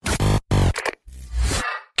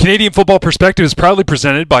Canadian Football Perspective is proudly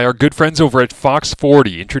presented by our good friends over at Fox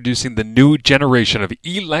 40, introducing the new generation of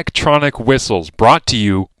electronic whistles, brought to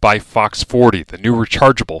you by Fox 40. The new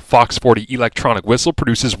rechargeable Fox 40 electronic whistle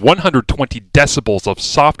produces 120 decibels of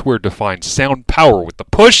software-defined sound power with the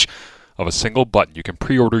push of a single button. You can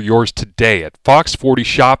pre-order yours today at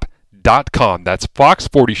fox40shop.com. That's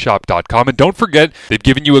fox40shop.com. And don't forget, they've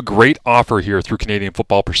given you a great offer here through Canadian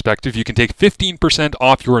Football Perspective. You can take 15%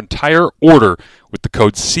 off your entire order with the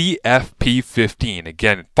code CFP15.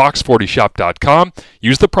 Again, fox40shop.com.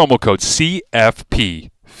 Use the promo code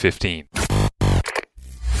CFP15.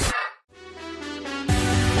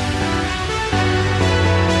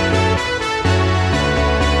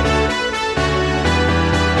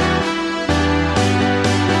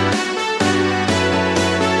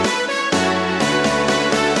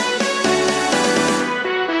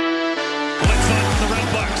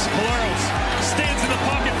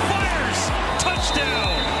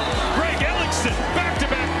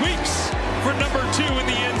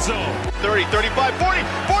 Zone. 30, 35, 40,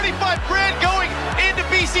 45, Grant going into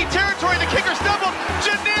BC territory. The kicker stumbled.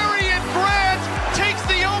 Janarian Grant takes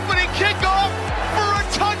the opening kickoff for a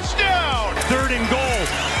touchdown. 3rd and goal.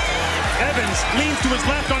 Evans leans to his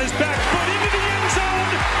left on his back foot into the end zone.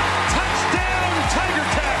 Touchdown, Tiger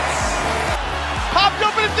Cats. Popped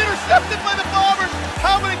up and it's intercepted by the Bombers.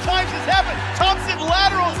 How many times has happened? Thompson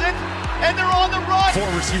laterals it and they're on the run. 4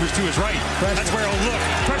 receivers to his right. That's where he'll look.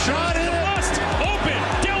 Pressure on it. Bust. Open.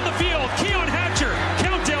 Keon Hatcher,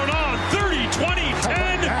 countdown on, 30, 20,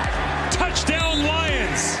 10, touchdown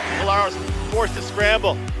Lions. Colaros forced to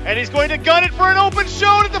scramble, and he's going to gun it for an open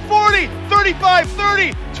shot at the 40, 35,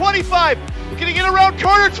 30, 25. Can he get around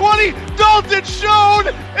corner 20? Dalton Schoen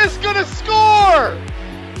is going to score!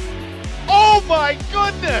 Oh my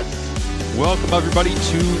goodness! Welcome everybody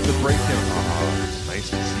to the breakdown. It's nice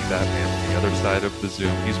to see that man on the other side of the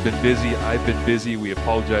Zoom. He's been busy. I've been busy. We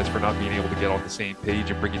apologize for not being able to get on the same page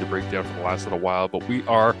and bring you the breakdown for the last little while, but we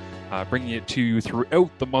are bringing it to you throughout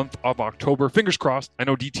the month of October. Fingers crossed. I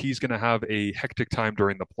know DT is going to have a hectic time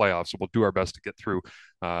during the playoffs, so we'll do our best to get through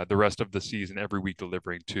the rest of the season every week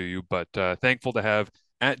delivering to you, but thankful to have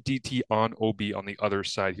at DT on OB on the other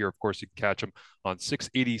side here. Of course, you can catch him on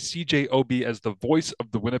 680 CJOB as the voice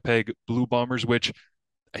of the Winnipeg Blue Bombers, which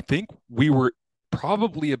I think we were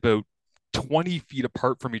probably about 20 feet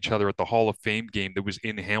apart from each other at the Hall of Fame game that was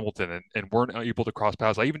in Hamilton and weren't able to cross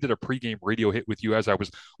paths. I even did a pregame radio hit with you as I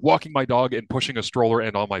was walking my dog and pushing a stroller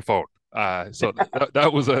and on my phone. So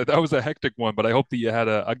that was a hectic one, but I hope that you had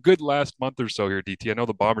a good last month or so here, DT. I know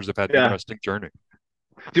the Bombers have had an interesting journey.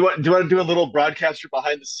 Do you want to do a little broadcaster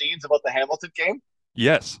behind the scenes about the Hamilton game?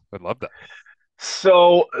 Yes, I'd love that.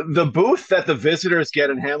 So the booth that the visitors get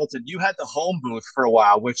in Hamilton, you had the home booth for a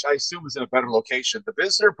while, which I assume is in a better location. The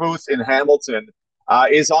visitor booth in Hamilton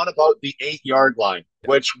is on about the 8-yard line,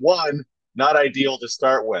 which not ideal to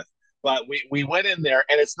start with. But we went in there,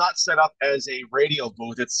 and it's not set up as a radio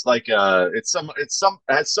booth. It's like it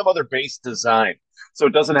has some other base design, so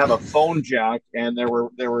it doesn't have a phone jack, and there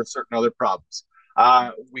were certain other problems.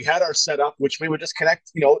 We had our setup, which we would just connect,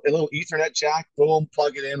 a little Ethernet jack, boom,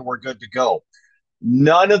 plug it in, we're good to go.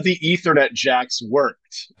 None of the Ethernet jacks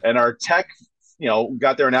worked, and our tech,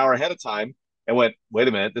 got there an hour ahead of time and went, "Wait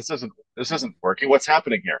a minute, this isn't working. What's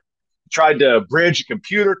happening here?" Tried to bridge a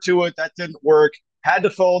computer to it, that didn't work. Had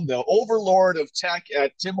to phone the overlord of tech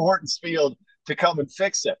at Tim Hortons Field to come and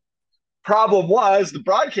fix it. Problem was, the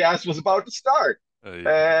broadcast was about to start,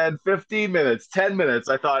 and 15 minutes, 10 minutes,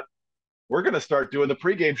 I thought, we're going to start doing the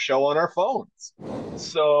pregame show on our phones.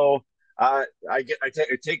 So I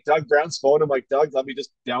take Doug Brown's phone. I'm like, "Doug, let me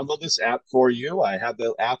just download this app for you." I have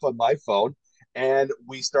the app on my phone, and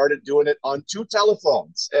we started doing it on 2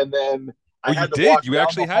 telephones. And then You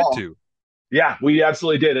actually had to. Yeah, we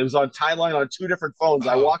absolutely did. It was on tie line on 2 different phones.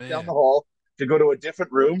 I walked down the hall to go to a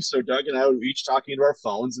different room. So Doug and I were each talking to our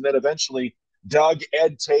phones. And then eventually Doug,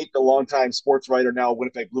 Ed Tate, the longtime sports writer, now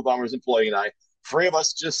Winnipeg Blue Bombers employee, and I, 3 of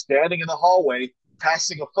us just standing in the hallway,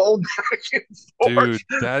 passing a phone back and forth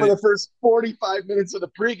for the first 45 minutes of the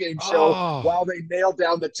pregame show while they nailed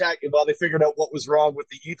down the tech and while they figured out what was wrong with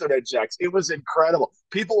the Ethernet jacks. It was incredible.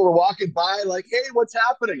 People were walking by like, "Hey, what's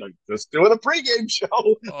happening?" Like, "Just doing a pregame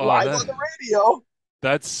show live on the radio."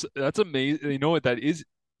 That's amazing. You know what? That is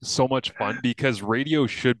so much fun because radio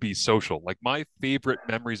should be social. Like, my favorite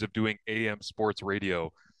memories of doing AM sports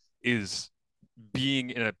radio is being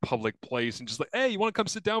in a public place and just like, hey, you want to come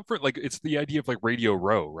sit down for it? Like, it's the idea of like Radio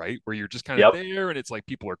Row, right? Where you're just kind of Yep. there and it's like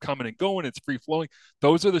people are coming and going, it's free flowing.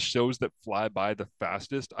 Those are the shows that fly by the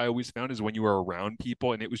fastest. I always found is when you are around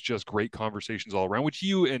people, and it was just great conversations all around, which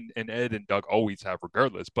you and Ed and Doug always have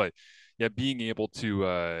regardless. But yeah, being able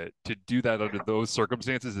to do that under those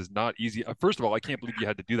circumstances is not easy. First of all, I can't believe you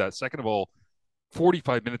had to do that. Second of all,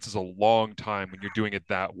 45 minutes is a long time when you're doing it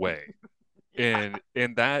that way. And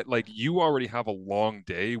that, like, you already have a long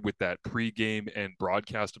day with that pregame and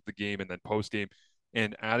broadcast of the game and then postgame,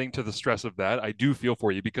 and adding to the stress of that, I do feel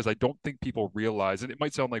for you, because I don't think people realize, and it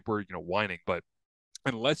might sound like we're whining, but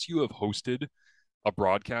unless you have hosted a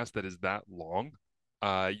broadcast that is that long,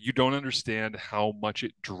 you don't understand how much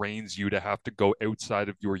it drains you to have to go outside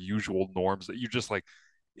of your usual norms, that you're just like,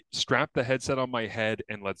 strap the headset on my head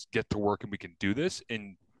and let's get to work and we can do this.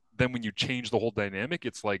 And then when you change the whole dynamic,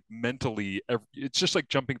 it's like mentally, it's just like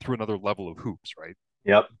jumping through another level of hoops, right?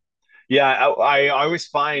 Yep. Yeah, I always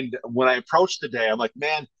find when I approach the day, I'm like,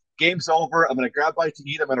 man, game's over. I'm going to grab a bite to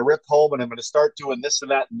eat. I'm going to rip home and I'm going to start doing this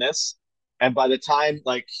and that and this. And by the time,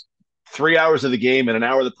 like, 3 hours of the game and an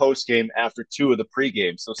hour of the post game after 2 of the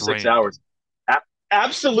pregame, so Drained. 6 hours,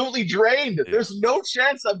 absolutely drained. Yeah. There's no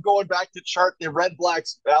chance I'm going back to chart the Red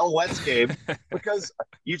Blacks Alouettes game because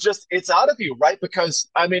it's out of you, right? Because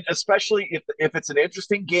I mean, especially if it's an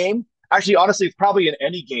interesting game. Actually, honestly, it's probably in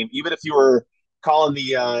any game, even if you were calling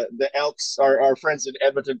the Elks, our friends in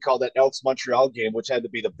Edmonton call that Elks Montreal game, which had to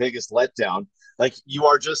be the biggest letdown. Like,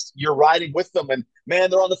 you're riding with them, and man,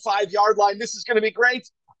 they're on the 5 yard line. This is going to be great.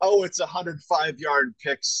 Oh, it's a 105-yard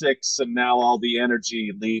pick six, and now all the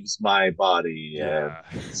energy leaves my body. Yeah.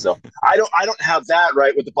 So I don't have that,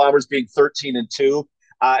 right, with the Bombers being 13-2,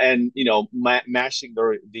 and mashing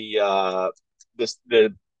the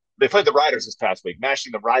they played the Riders this past week,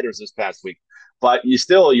 mashing the Riders this past week. But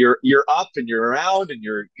you're up and you're around and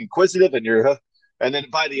you're inquisitive and then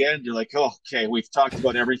by the end you're like, oh, okay, we've talked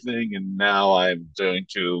about everything, and now I'm going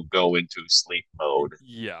to go into sleep mode.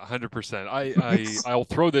 Yeah, 100%. I'll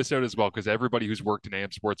throw this out as well, because everybody who's worked in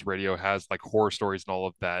AM Sports Radio has like horror stories and all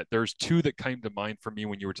of that. There's two that came to mind for me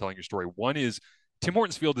when you were telling your story. One is Tim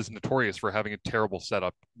Hortons Field is notorious for having a terrible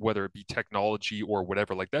setup, whether it be technology or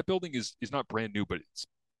whatever. Like, that building is not brand new, but it's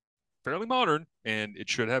fairly modern and it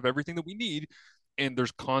should have everything that we need. And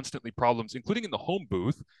there's constantly problems, including in the home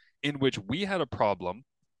booth, in which we had a problem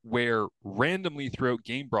where randomly throughout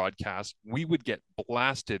game broadcasts, we would get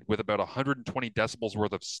blasted with about 120 decibels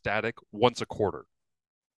worth of static once a quarter.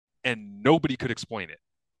 And nobody could explain it.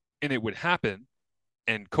 And it would happen.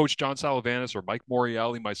 And Coach John Salavanis or Mike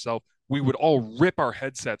Moriali, myself, we would all rip our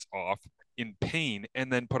headsets off in pain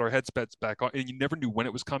and then put our headsets back on. And you never knew when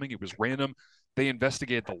it was coming. It was random. They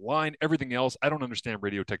investigated the line, everything else. I don't understand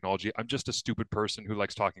radio technology. I'm just a stupid person who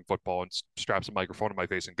likes talking football and straps a microphone in my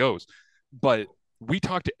face and goes. But we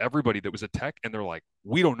talked to everybody that was a tech, and they're like,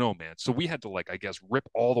 we don't know, man. So we had to, like, I guess, rip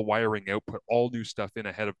all the wiring out, put all new stuff in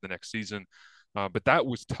ahead of the next season. But that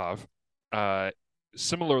was tough.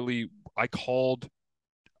 Similarly, I called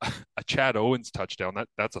a Chad Owens touchdown.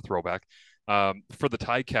 That's a throwback. For the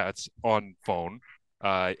Ticats on phone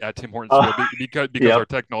at Tim Hortons Field, because yep. Our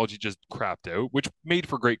technology just crapped out, which made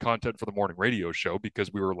for great content for the morning radio show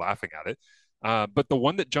because we were laughing at it. But the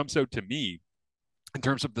one that jumps out to me in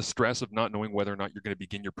terms of the stress of not knowing whether or not you're going to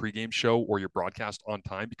begin your pregame show or your broadcast on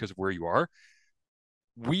time because of where you are.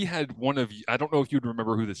 We had one of you, I don't know if you'd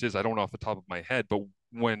remember who this is. I don't know off the top of my head, but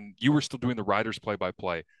when you were still doing the Riders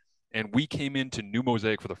play-by-play and we came into New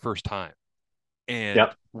Mosaic for the first time, and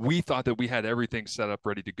yep. we thought that we had everything set up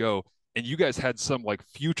ready to go. And you guys had some like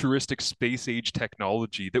futuristic space age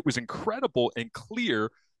technology that was incredible and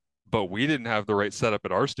clear, but we didn't have the right setup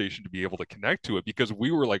at our station to be able to connect to it because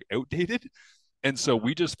we were like outdated. And so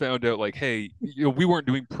we just found out like, hey, we weren't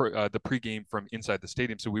doing the pregame from inside the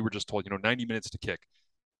stadium. So we were just told, 90 minutes to kick.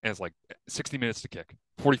 And it's like 60 minutes to kick,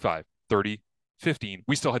 45, 30, 15.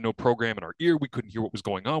 We still had no program in our ear. We couldn't hear what was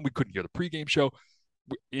going on. We couldn't hear the pregame show.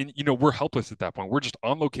 And, we're helpless at that point. We're just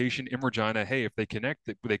on location in Regina. Hey, if they connect,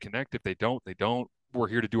 they connect. If they don't, they don't. We're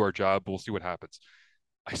here to do our job. We'll see what happens.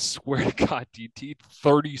 I swear to God, DT,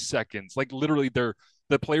 30 seconds. Like literally the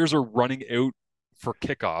players are running out for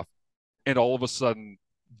kickoff. And all of a sudden,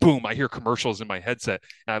 boom, I hear commercials in my headset.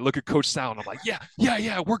 And I look at Coach Sal and I'm like, yeah,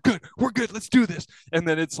 we're good. Let's do this. And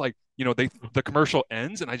then it's like, the commercial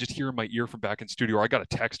ends and I just hear in my ear from back in studio, or I got a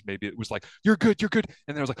text, maybe it was like, you're good. And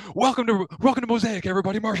then I was like, welcome to Mosaic,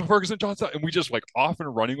 everybody, Marshall Ferguson, John Sal. And we just like off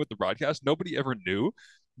and running with the broadcast. Nobody ever knew.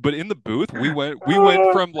 But in the booth, we went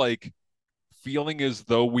from like feeling as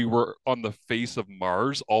though we were on the face of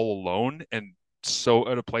Mars all alone and so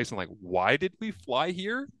out of place and like, why did we fly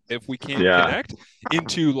here if we can't Yeah. connect?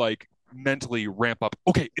 Into like mentally ramp up.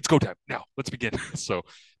 Okay, it's go time now. Let's begin. So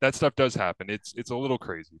that stuff does happen. It's a little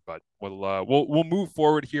crazy, but we'll move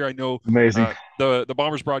forward here. I know Amazing. The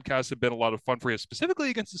Bombers broadcasts have been a lot of fun for you, specifically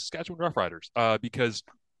against the Saskatchewan Roughriders, because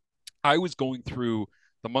I was going through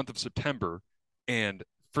the month of September, and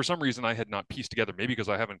for some reason I had not pieced together, maybe because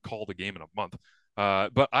I haven't called a game in a month,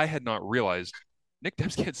 but I had not realized Nick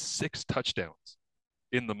Demski had 6 touchdowns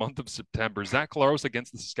in the month of September. Zach Collaros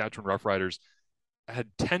against the Saskatchewan Roughriders had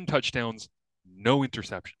 10 touchdowns, no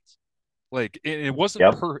interceptions. Like it wasn't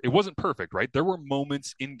it wasn't perfect, right? There were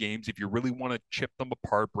moments in games if you really want to chip them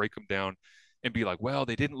apart, break them down, and be like, well,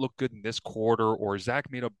 they didn't look good in this quarter, or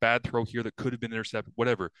Zach made a bad throw here that could have been intercepted,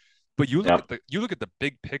 whatever. But you look at the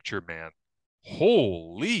big picture, man.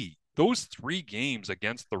 Holy, those 3 games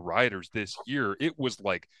against the Riders this year, it was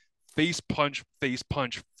like face punch, face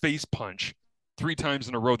punch, face punch 3 times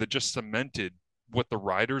in a row that just cemented what the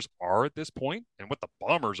Riders are at this point and what the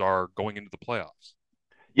Bombers are going into the playoffs.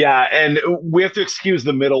 Yeah, and we have to excuse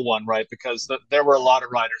the middle one, right? Because there were a lot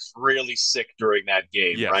of riders really sick during that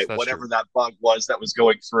game, Yes, right? that's Whatever true. that bug was that was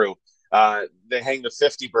going through. They hang the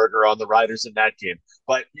 50 burger on the Riders in that game.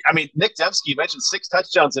 But, I mean, Nick Demski, you mentioned 6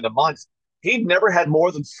 touchdowns in a month. He'd never had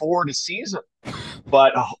more than 4 in a season.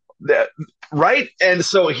 But, right? And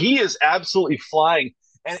so he is absolutely flying.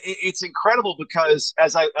 And it's incredible because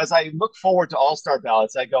as I look forward to All-Star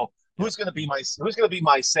ballots, I go, who's going to be my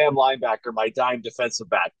Sam linebacker, my dime defensive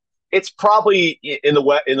back? It's probably in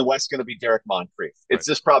the West going to be Derek Moncrief. It's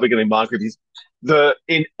just probably going to be Moncrief. He's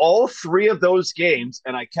in all 3 of those games,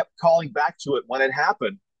 and I kept calling back to it when it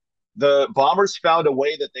happened. The Bombers found a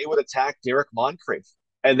way that they would attack Derek Moncrief,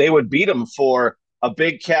 and they would beat him for a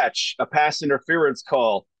big catch, a pass interference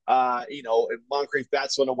call. Moncrief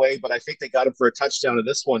bats one away, but I think they got him for a touchdown in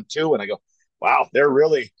this one too. And I go, wow, they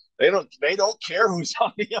don't care who's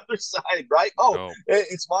on the other side, right? Oh, no.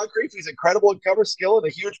 It's Moncrief. He's incredible in cover skill and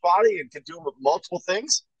a huge body and can do multiple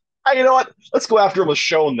things. You know what? Let's go after him with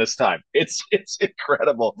Schoen this time. It's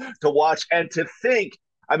incredible to watch and to think.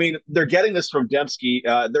 I mean, they're getting this from Demski.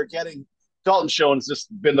 They're getting Dalton Schoen's just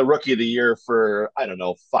been the rookie of the year for, I don't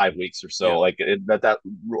know, 5 weeks or so. Yeah. Like that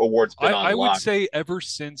award's been on. I would say ever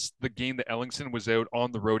since the game that Ellingson was out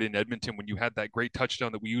on the road in Edmonton, when you had that great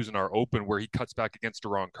touchdown that we use in our open where he cuts back against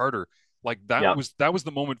Deron Carter, like that was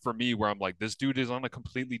the moment for me where I'm like, this dude is on a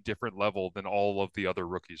completely different level than all of the other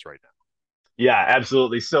rookies right now. Yeah,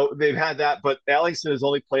 absolutely. So they've had that, but Ellingson has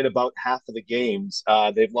only played about half of the games.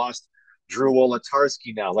 They've lost Drew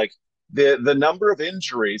Wolitarsky now. Like the number of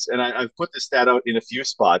injuries, and I've put this stat out in a few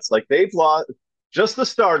spots. Like they've lost just the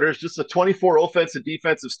starters, just the 24 offensive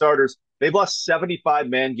defensive starters. They've lost 75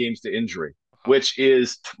 man games to injury, which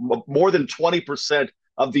is more than 20%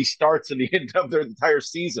 of the starts in the end of their entire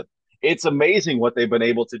season. It's amazing what they've been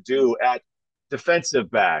able to do at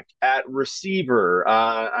defensive back, at receiver.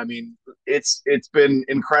 I mean, it's been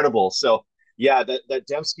incredible. So yeah, that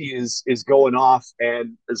Demski is going off,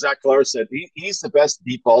 and as Zach Collaros said, he's the best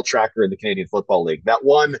deep ball tracker in the Canadian Football League. That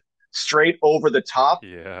one straight over the top.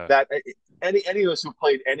 Yeah. That any of us who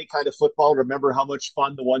played any kind of football remember how much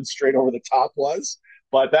fun the one straight over the top was.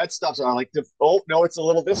 But that stuff's on like, oh no, it's a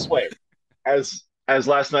little this way. As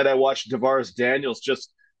last night I watched DeVaris Daniels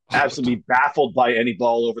just absolutely baffled by any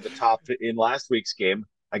ball over the top in last week's game.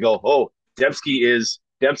 I go, oh, Demski's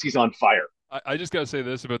on fire. I just got to say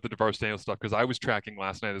this about the DeVaris Daniels stuff, because I was tracking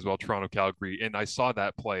last night as well, Toronto-Calgary, and I saw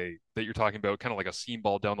that play that you're talking about, kind of like a seam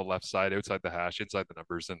ball down the left side, outside the hash, inside the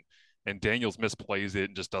numbers, and Daniels misplays it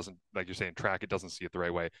and just doesn't, like you're saying, track it, doesn't see it the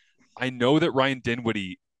right way. I know that Ryan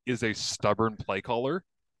Dinwiddie is a stubborn play caller.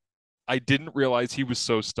 I didn't realize he was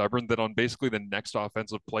so stubborn that on basically the next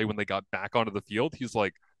offensive play when they got back onto the field, he's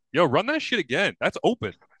like, yo, run that shit again. That's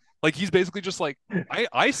open. Like, he's basically just like,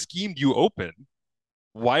 I schemed you open.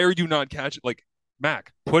 Why are you not catching? Like,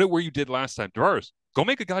 Mac, put it where you did last time. DeVaris, go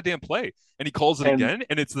make a goddamn play. And he calls it again,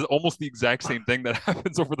 and it's almost the exact same thing that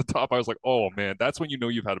happens over the top. I was like, oh, man, that's when you know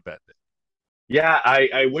you've had a bad day. Yeah,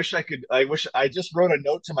 I wish I just wrote a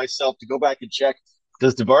note to myself to go back and check.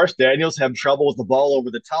 Does DeVaris Daniels have trouble with the ball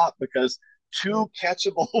over the top? Because 2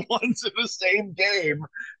 catchable ones in the same game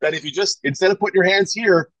that if you just, instead of putting your hands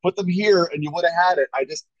here, put them here and you would have had it.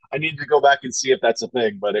 I need to go back and see if that's a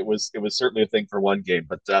thing, but it was certainly a thing for one game.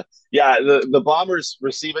 But yeah, the Bombers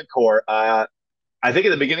receiving core, I think at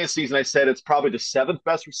the beginning of the season I said it's probably the 7th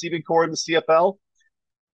best receiving core in the CFL.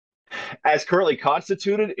 As currently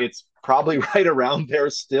constituted, it's probably right around there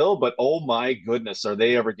still, but oh my goodness, are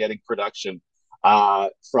they ever getting production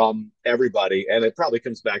from everybody? And it probably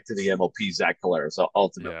comes back to the MOP Zach Collaros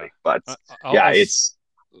ultimately. Yeah. But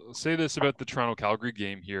say this about the Toronto Calgary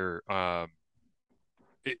game here.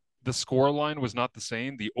 The score line was not the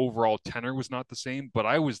same. The overall tenor was not the same, but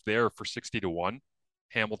I was there for 60-1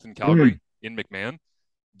 Hamilton Calgary in McMahon.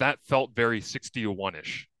 That felt very 60-1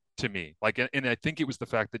 ish to me. Like, and I think it was the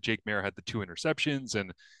fact that Jake Maier had the 2 interceptions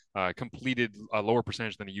and completed a lower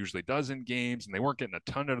percentage than he usually does in games, and they weren't getting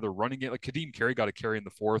a ton out of the running game. Like Kadeem Carey got a carry in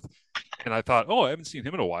the fourth, and I thought, oh, I haven't seen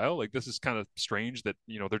him in a while. Like, this is kind of strange that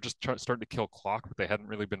they're just starting to kill clock, but they hadn't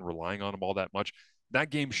really been relying on him all that much.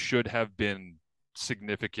 That game should have been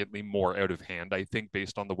significantly more out of hand, I think,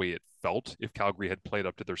 based on the way it felt if Calgary had played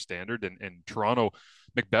up to their standard. And Toronto,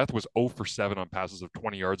 Macbeth was 0 for 7 on passes of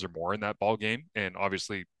 20 yards or more in that ball game. And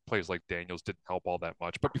obviously plays like Daniels didn't help all that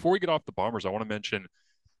much. But before we get off the Bombers, I want to mention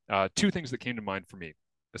 2 things that came to mind for me,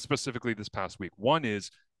 specifically this past week. One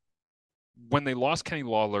is when they lost Kenny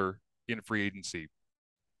Lawler in free agency,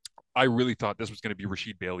 I really thought this was going to be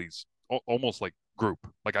Rasheed Bailey's almost like group.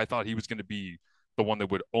 Like I thought he was going to be the one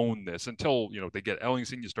that would own this until they get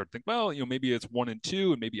Ellingson. You start to think, well, maybe it's 1 and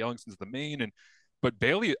 2, and maybe Ellingson's the main. But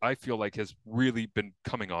Bailey, I feel like, has really been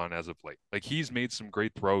coming on as of late. Like he's made some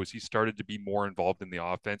great throws. He started to be more involved in the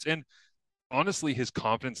offense, and honestly, his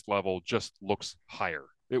confidence level just looks higher,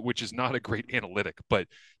 which is not a great analytic. But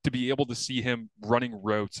to be able to see him running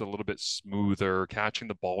routes a little bit smoother, catching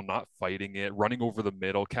the ball, not fighting it, running over the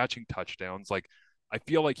middle, catching touchdowns, like I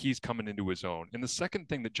feel like he's coming into his own. And the second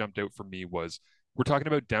thing that jumped out for me was we're talking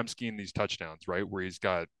about Dembski and these touchdowns, right? Where he's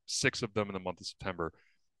got 6 of them in the month of September.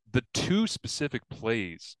 The 2 specific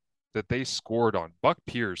plays that they scored on, Buck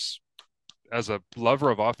Pierce, as a lover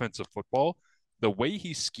of offensive football, the way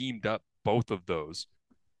he schemed up both of those,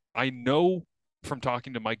 I know from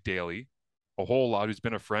talking to Mike Daly a whole lot, who's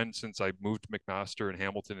been a friend since I moved to McMaster in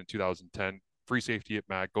Hamilton in 2010, free safety at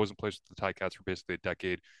Mac, goes and plays with the Ticats for basically a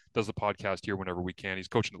decade, does the podcast here whenever we can. He's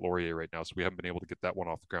coaching at Laurier right now, so we haven't been able to get that one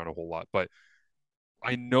off the ground a whole lot. But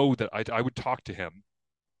I know that I would talk to him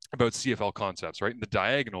about CFL concepts, right? And the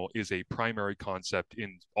diagonal is a primary concept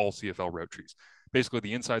in all CFL route trees. Basically,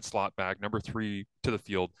 the inside slot back, number 3 to the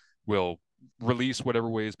field, will release whatever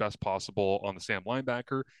way is best possible on the Sam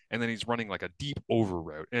linebacker, and then he's running like a deep over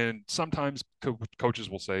route. And sometimes coaches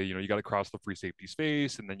will say, you got to cross the free safety's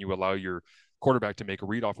face, and then you allow your quarterback to make a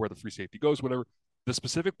read off where the free safety goes, whatever. The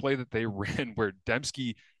specific play that they ran where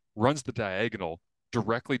Dembski runs the diagonal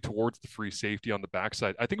directly towards the free safety on the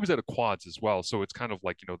backside. I think it was at a quads as well. So it's kind of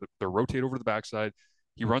like, they rotate over to the backside.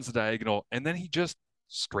 He runs the diagonal, and then he just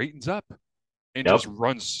straightens up and just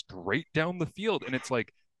runs straight down the field. And it's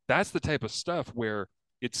like, that's the type of stuff where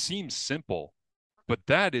it seems simple, but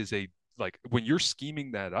that is when you're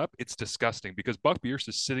scheming that up, it's disgusting, because Buck Pierce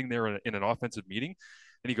is sitting there in an offensive meeting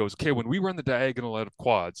and he goes, okay, when we run the diagonal out of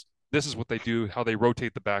quads, this is what they do, how they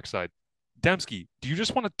rotate the backside. Dembski, do you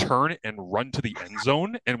just want to turn and run to the end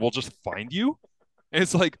zone and we'll just find you? And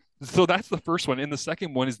it's like, so that's the first one. And the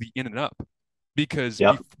second one is the in and up, because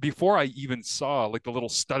before I even saw like the little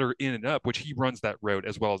stutter in and up, which he runs that route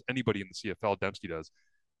as well as anybody in the CFL, Dembski does.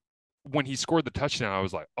 When he scored the touchdown, I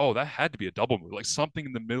was like, oh, that had to be a double move, like something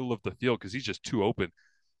in the middle of the field, because he's just too open.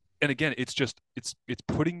 And again, it's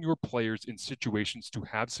putting your players in situations to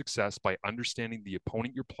have success by understanding the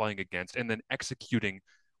opponent you're playing against and then executing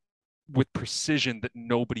with precision that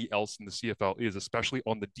nobody else in the CFL is, especially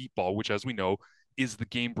on the deep ball, which, as we know, is the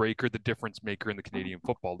game breaker, the difference maker in the Canadian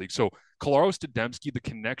Football League. So Collaros to Dembski, the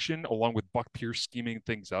connection, along with Buck Pierce scheming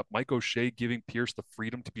things up, Mike O'Shea giving Pierce the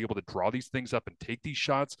freedom to be able to draw these things up and take these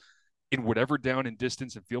shots in whatever down and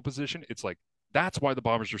distance and field position. It's like, that's why the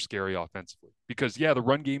Bombers are scary offensively, because the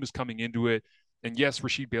run game is coming into it. And yes,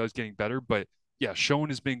 Rasheed Bailey's getting better, but Schoen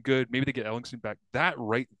has been good. Maybe they get Ellingson back. That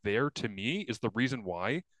right there, to me, is the reason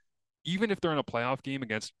why, even if they're in a playoff game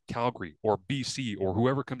against Calgary or BC or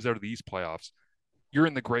whoever comes out of these playoffs, you're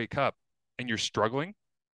in the Grey Cup and you're struggling.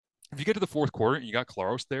 If you get to the fourth quarter and you got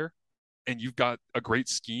Collaros there and you've got a great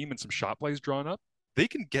scheme and some shot plays drawn up, they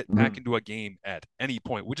can get back into a game at any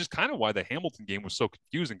point, which is kind of why the Hamilton game was so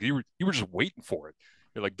confusing. You were just waiting for it.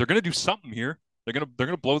 You're like, they're going to do something here. They're going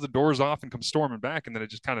to blow the doors off and come storming back, and then it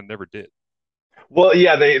just kind of never did. Well,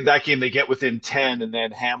 that game they get within 10, and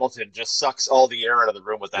then Hamilton just sucks all the air out of the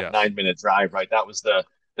room with that 9-minute drive, right? That was the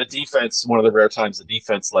defense, one of the rare times the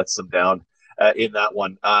defense lets them down in that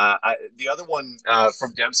one. The other one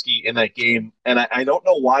from Dembski in that game, and I don't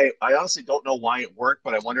know why, I honestly don't know why it worked,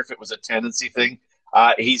 but I wonder if it was a tendency thing.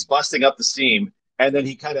 He's busting up the seam, and then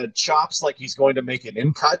he kind of chops like he's going to make an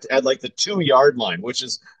in cut at like the 2-yard line, which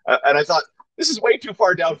is, and I thought, this is way too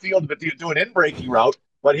far downfield to do an in-breaking route.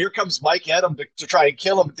 But here comes Mike Edem to try and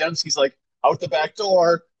kill him. Dembski's like, out the back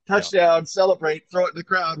door, touchdown, celebrate, throw it in the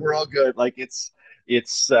crowd. We're all good. Like, it's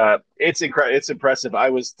It's incredible. It's impressive. I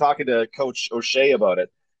was talking to Coach O'Shea about it.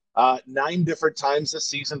 9 different times this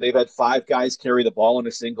season, they've had 5 guys carry the ball in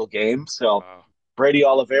a single game. So Wow. Brady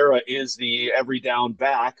Oliveira is the every down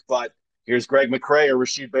back, but here's Greg McCrae or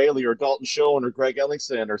Rasheed Bailey or Dalton Schoen or Greg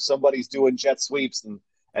Ellingson or somebody's doing jet sweeps and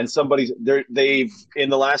they've in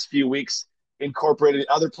the last few weeks incorporated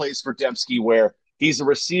other plays for Dembski where he's a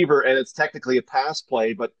receiver and it's technically a pass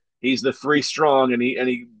play, but he's the 3 strong and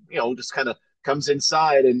he just kind of comes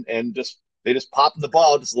inside and they just pop the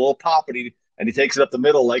ball, just a little pop, and he takes it up the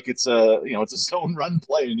middle like it's a zone run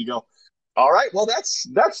play, and you go, all right, well that's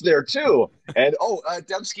there too. And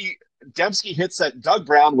Dembski hits that. Doug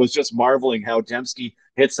Brown was just marveling how Dembski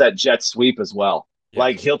hits that jet sweep as well. Yeah.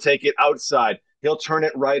 Like he'll take it outside, he'll turn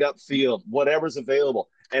it right upfield, whatever's available.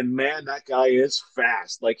 And man, that guy is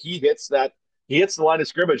fast. Like he hits the line of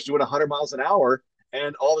scrimmage doing 100 miles an hour,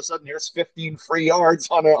 and all of a sudden here's 15 free yards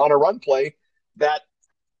on a run play that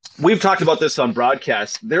we've talked about this on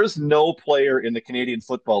broadcast. There's no player in the Canadian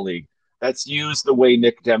Football League that's used the way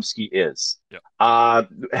Nick Dembski is. Yeah.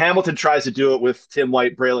 Hamilton tries to do it with Tim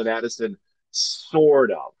White, Braylon Addison,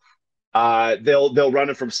 sort of. They'll run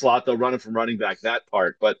it from slot, they'll run it from running back, that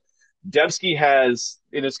part. But Dembski has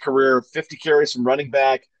in his career 50 carries from running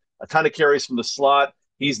back, a ton of carries from the slot.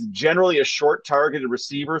 He's generally a short targeted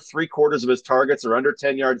receiver. 3/4 of his targets are under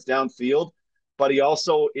 10 yards downfield, but he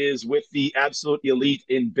also is with the absolute elite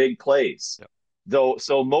in big plays. Yep.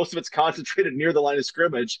 So most of it's concentrated near the line of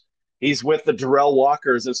scrimmage. He's with the Darrell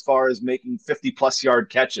Walkers as far as making 50-plus yard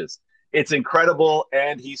catches. It's incredible,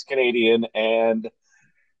 and he's Canadian, and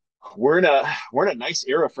we're in a nice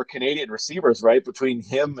era for Canadian receivers, right? Between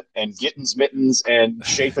him and Gittens Mittens and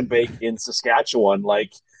Schaffenbake in Saskatchewan,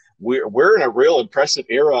 like we're in a real impressive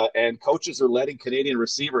era, and coaches are letting Canadian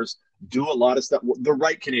receivers do a lot of stuff. The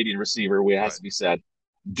right Canadian receiver, has to be said,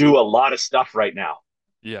 do a lot of stuff right now.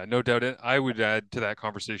 Yeah, no doubt. I would add to that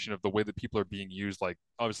conversation of the way that people are being used. Like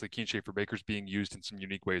obviously, Keane Schaefer-Baker's being used in some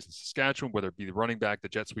unique ways in Saskatchewan, whether it be the running back, the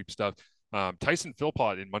jet sweep stuff. Tyson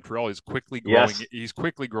Philpott in Montreal is quickly growing. Yes. He's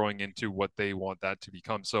quickly growing into what they want that to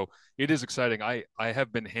become. So it is exciting. I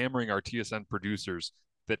have been hammering our TSN producers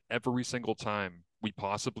that every single time we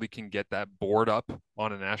possibly can get that board up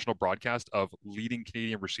on a national broadcast of leading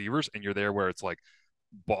Canadian receivers, and you're there where it's like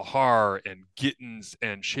Bahar and Gittens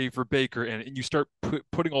and Schaefer-Baker, and you start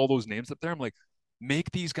putting all those names up there. I'm like,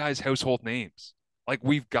 make these guys household names. Like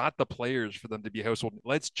we've got the players for them to be household.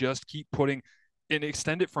 Let's just keep putting and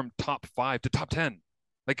extend it from top 5 to top 10.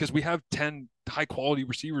 Like, because we have 10 high quality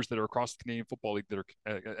receivers that are across the Canadian Football League that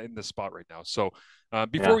are in this spot right now. So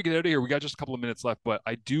before we get out of here, we got just a couple of minutes left, but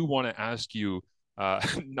I do want to ask you,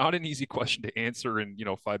 not an easy question to answer in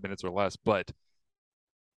 5 minutes or less, but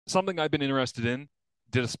something I've been interested in.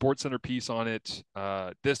 Did a SportsCenter piece on it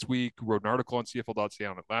this week, wrote an article on CFL.ca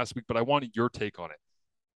on it last week, but I wanted your take on it.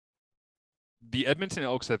 The Edmonton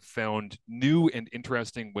Elks have found new and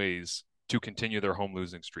interesting ways to continue their home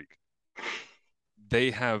losing streak.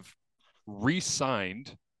 They have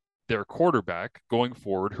re-signed their quarterback going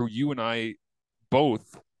forward, who you and I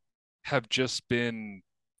both have just been,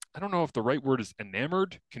 I don't know if the right word is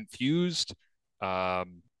enamored, confused.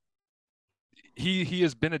 He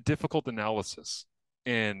has been a difficult analysis.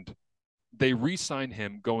 And they re-sign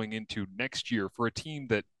him going into next year for a team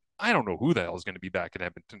that I don't know who the hell is going to be back in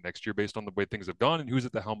Edmonton next year based on the way things have gone and who's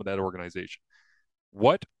at the helm of that organization.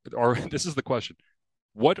 This is the question.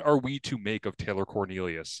 What are we to make of Taylor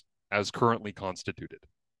Cornelius as currently constituted?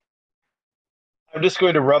 I'm just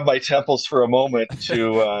going to rub my temples for a moment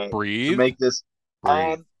to breathe. To make this.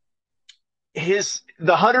 The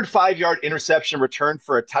 105-yard interception return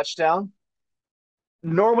for a touchdown.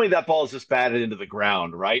 Normally that ball is just batted into the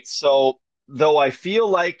ground, right? So though I feel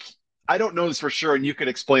like, I don't know this for sure, and you can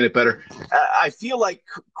explain it better. I feel like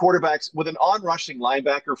quarterbacks with an on-rushing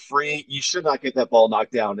linebacker free, you should not get that ball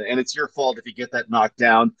knocked down. And it's your fault if you get that knocked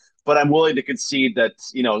down. But I'm willing to concede that,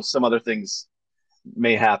 some other things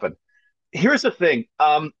may happen. Here's the thing.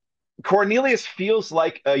 Cornelius feels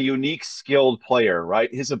like a unique, skilled player,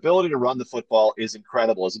 right? His ability to run the football is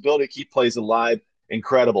incredible. His ability to keep plays alive,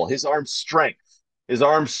 incredible. His arm strength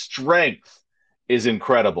is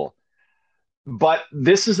incredible. But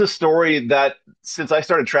this is a story that since I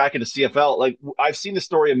started tracking the CFL, like I've seen the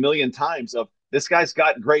story a million times of this guy's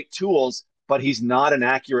got great tools, but he's not an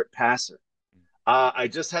accurate passer. I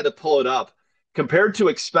just had to pull it up compared to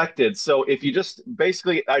expected. So if you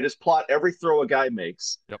I just plot every throw a guy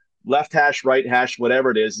makes, yep. Left hash, right hash,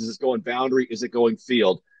 whatever it is it going boundary? Is it going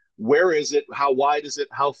field? Where is it? How wide is it?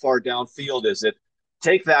 How far downfield is it?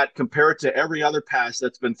 Take that, compare it to every other pass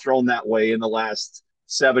that's been thrown that way in the last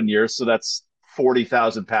 7 years. So that's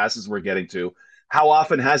 40,000 passes we're getting to. How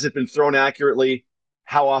often has it been thrown accurately?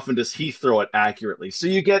 How often does he throw it accurately? So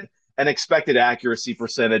you get an expected accuracy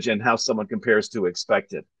percentage and how someone compares to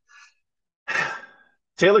expected.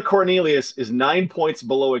 Taylor Cornelius is 9 points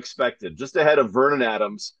below expected, just ahead of Vernon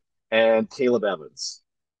Adams and Caleb Evans.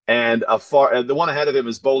 And the one ahead of him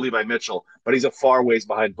is Bo Levi Mitchell, but he's a far ways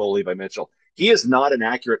behind Bo Levi Mitchell. He is not an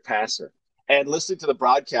accurate passer. And listening to the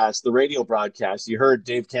broadcast, the radio broadcast, you heard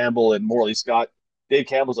Dave Campbell and Morley Scott. Dave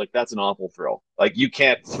Campbell's like, that's an awful throw. Like, you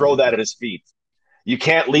can't throw that at his feet. You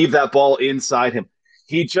can't leave that ball inside him.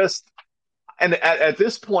 He just, and at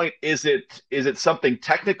this point, is it something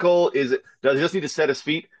technical? Does he just need to set his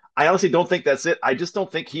feet? I honestly don't think that's it. I just don't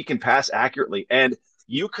think he can pass accurately. And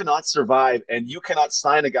you cannot survive and you cannot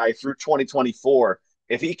sign a guy through 2024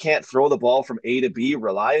 if he can't throw the ball from A to B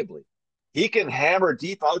reliably. He can hammer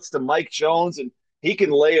deep outs to Mike Jones and he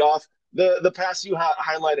can lay off the pass you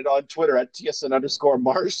highlighted on Twitter at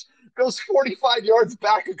TSN_Marsh goes 45 yards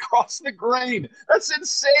back across the grain. That's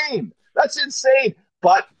insane. That's insane.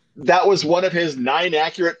 But that was one of his 9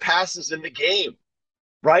 accurate passes in the game,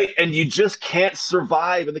 right? And you just can't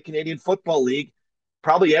survive in the Canadian Football League,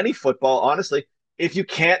 probably any football, honestly, if you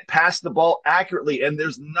can't pass the ball accurately. And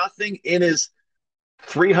there's nothing in his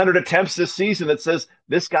 300 attempts this season that says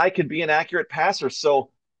this guy could be an accurate passer.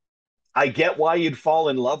 So I get why you'd fall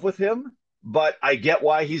in love with him, but I get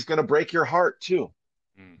why he's going to break your heart too.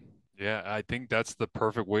 Yeah, I think that's the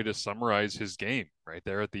perfect way to summarize his game right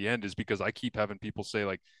there at the end, is because I keep having people say,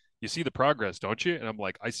 like, you see the progress, don't you? And I'm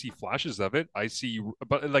like, I see flashes of it. I see,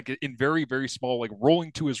 but like in very, very small, like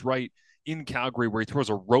rolling to his right in Calgary where he throws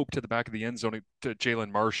a rope to the back of the end zone to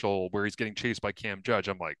Jalen Marshall where he's getting chased by Cam Judge.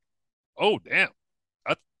 I'm like, oh, damn,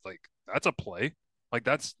 that's a play. Like,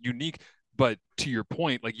 that's unique. But to your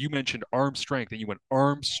point, like you mentioned arm strength and you went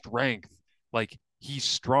arm strength. Like, he's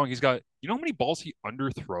strong. He's got, you know how many balls he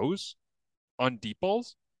underthrows on deep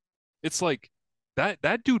balls? It's like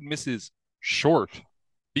that dude misses short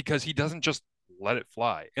because he doesn't just let it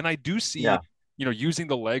fly. And I do see, using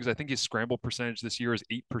the legs, I think his scramble percentage this year is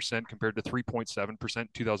 8% compared to 3.7% in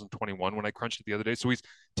 2021 when I crunched it the other day. So he's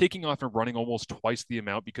taking off and running almost twice the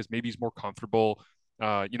amount because maybe he's more comfortable,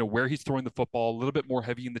 where he's throwing the football, a little bit more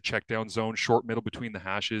heavy in the check down zone, short middle between the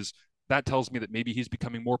hashes. That tells me that maybe he's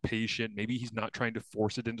becoming more patient. Maybe he's not trying to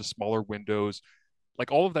force it into smaller windows.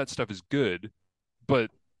 Like, all of that stuff is good,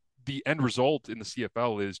 but the end result in the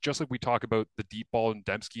CFL is just like we talk about the deep ball and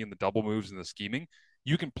Dembski and the double moves and the scheming.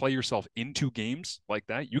 You can play yourself into games like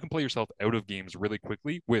that. You can play yourself out of games really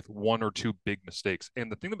quickly with 1 or 2 big mistakes.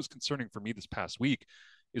 And the thing that was concerning for me this past week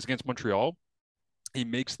is against Montreal. He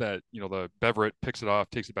makes that, the Beverett picks it off,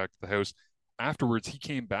 takes it back to the house. Afterwards, he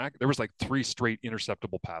came back. There was like 3 straight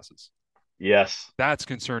interceptable passes. Yes. That's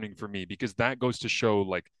concerning for me because that goes to show,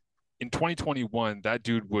 like, in 2021, that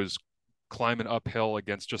dude was climbing uphill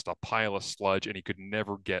against just a pile of sludge and he could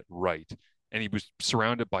never get right. And he was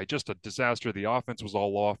surrounded by just a disaster. The offense was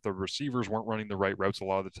all off. The receivers weren't running the right routes a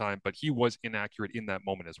lot of the time, but he was inaccurate in that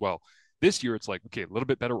moment as well. This year, it's like, okay, a little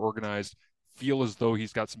bit better organized, feel as though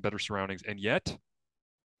he's got some better surroundings. And yet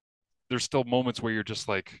there's still moments where you're just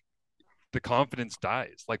like, the confidence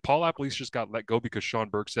dies. Like, Paul LaPolice just got let go because Sean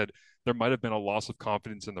Burke said there might have been a loss of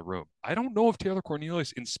confidence in the room. I don't know if Taylor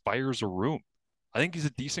Cornelius inspires a room. I think he's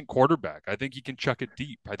a decent quarterback. I think he can chuck it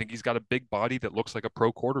deep. I think he's got a big body that looks like a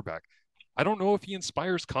pro quarterback. I don't know if he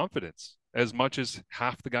inspires confidence as much as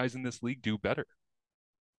half the guys in this league do better.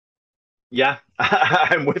 Yeah,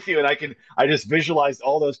 I'm with you. And I just visualized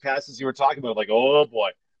all those passes you were talking about. Like, oh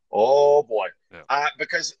boy. Yeah.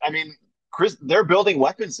 Because, I mean, Chris, they're building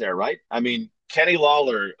weapons there, right? I mean, Kenny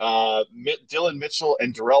Lawler, Dylan Mitchell,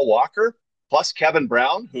 and Darrell Walker, plus Kevin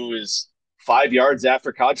Brown, who is 5 yards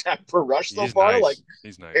after contact per rush so far. Nice. Like,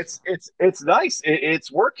 he's nice. It's nice. It's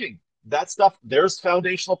working. That stuff. There's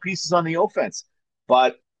foundational pieces on the offense,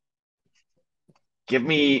 but give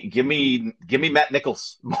me Matt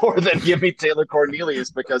Nichols more than give me Taylor Cornelius,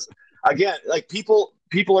 because again, like people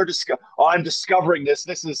are I'm discovering this.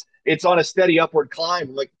 It's on a steady upward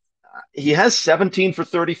climb. Like, he has 17 for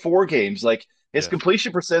 34 games. Like, his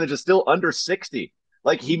completion percentage is still under 60.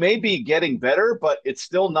 Like, he may be getting better, but it's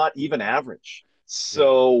still not even average.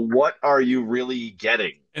 So what are you really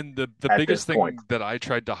getting? And the biggest thing that I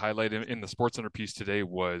tried to highlight in the SportsCenter piece today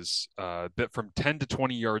was that from 10 to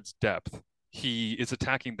 20 yards depth, he is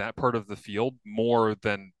attacking that part of the field more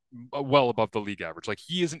than well above the league average. Like,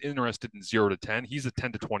 he isn't interested in 0 to 10. He's a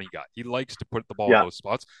 10 to 20 guy. He likes to put the ball in those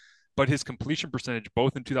spots. But his completion percentage,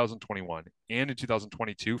 both in 2021 and in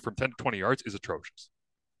 2022, from 10 to 20 yards is atrocious.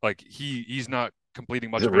 Like, he's not completing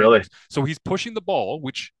much of anything. So he's pushing the ball,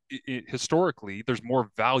 which historically there's more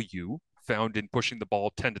value found in pushing the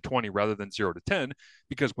ball 10 to 20 rather than 0 to 10,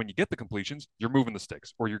 because when you get the completions, you're moving the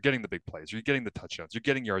sticks, or you're getting the big plays, or you're getting the touchdowns, you're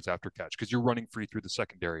getting yards after catch because you're running free through the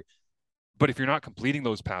secondary. But if you're not completing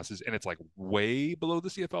those passes and it's like way below the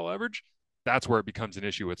CFL average, that's where it becomes an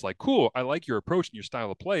issue. It's like, cool, I like your approach and your style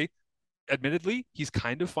of play. Admittedly, he's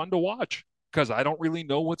kind of fun to watch because I don't really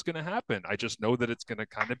know what's going to happen. I just know that it's going to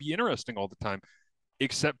kind of be interesting all the time,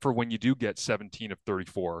 except for when you do get 17 of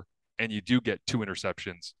 34 and you do get 2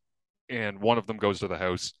 interceptions and one of them goes to the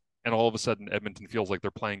house, and all of a sudden Edmonton feels like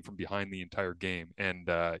they're playing from behind the entire game. And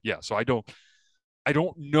so I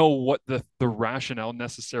don't know what the rationale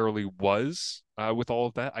necessarily was with all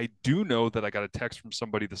of that. I do know that I got a text from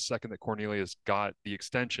somebody the second that Cornelius got the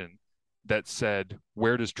extension that said,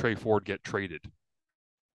 "Where does Trey Ford get traded?"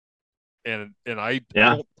 And I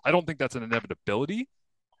don't think that's an inevitability,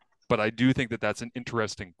 but I do think that that's an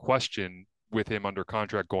interesting question with him under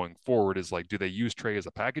contract going forward. Is like, do they use Trey as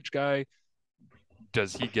a package guy?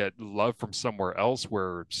 Does he get love from somewhere else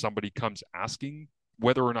where somebody comes asking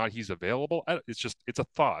whether or not he's available? It's a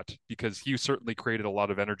thought, because he certainly created a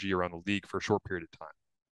lot of energy around the league for a short period of time.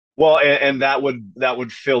 Well, and that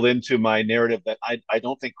would fill into my narrative that I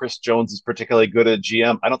don't think Chris Jones is particularly good at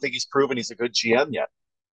GM. I don't think he's proven he's a good GM yet.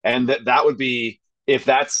 And that would be, if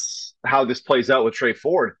that's how this plays out with Trey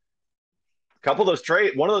Ford. One of those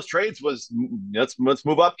trades was, let's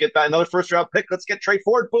move up, get that another first round pick. Let's get Trey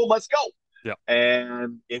Ford. Boom, let's go. Yeah.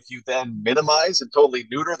 And if you then minimize and totally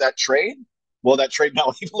neuter that trade, well, that trade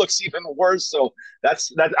now looks even worse. So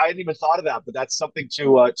that's I hadn't even thought of that, but that's something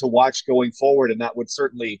to watch going forward, and that would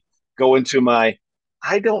certainly go into my.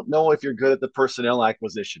 I don't know if you're good at the personnel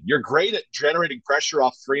acquisition. You're great at generating pressure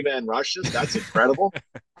off 3-man rushes. That's incredible.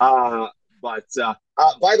 But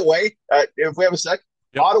by the way, if we have a sec,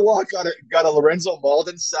 yep. Ottawa got a Lorenzo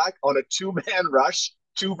Malden sack on a 2-man rush,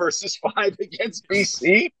 2 versus 5 against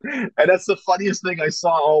BC, and that's the funniest thing I saw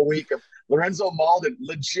all week. Lorenzo Malden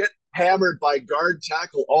legit hammered by guard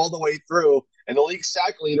tackle all the way through, and the league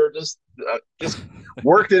sack leader just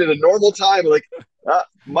worked it at a normal time. Like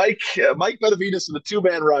Mike Benavides in the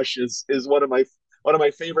 2-man rush is one of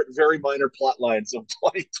my favorite very minor plot lines of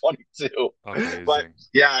 2022. Amazing. But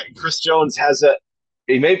yeah, Chris Jones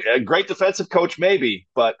he may be a great defensive coach, maybe,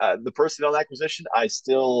 but the personnel acquisition, I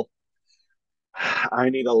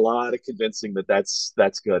need a lot of convincing that's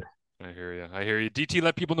good. I hear you. DT,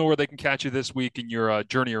 let people know where they can catch you this week in your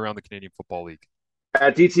journey around the Canadian Football League.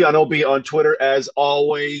 At DT on OB on Twitter, as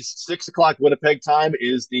always. 6:00 Winnipeg time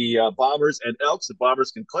is the Bombers and Elks. The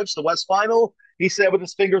Bombers can clinch the West Final, he said with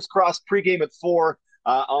his fingers crossed. Pregame at 4,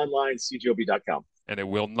 online, cjob.com. And it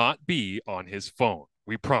will not be on his phone.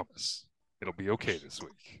 We promise. It'll be okay this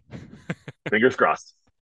week. Fingers crossed.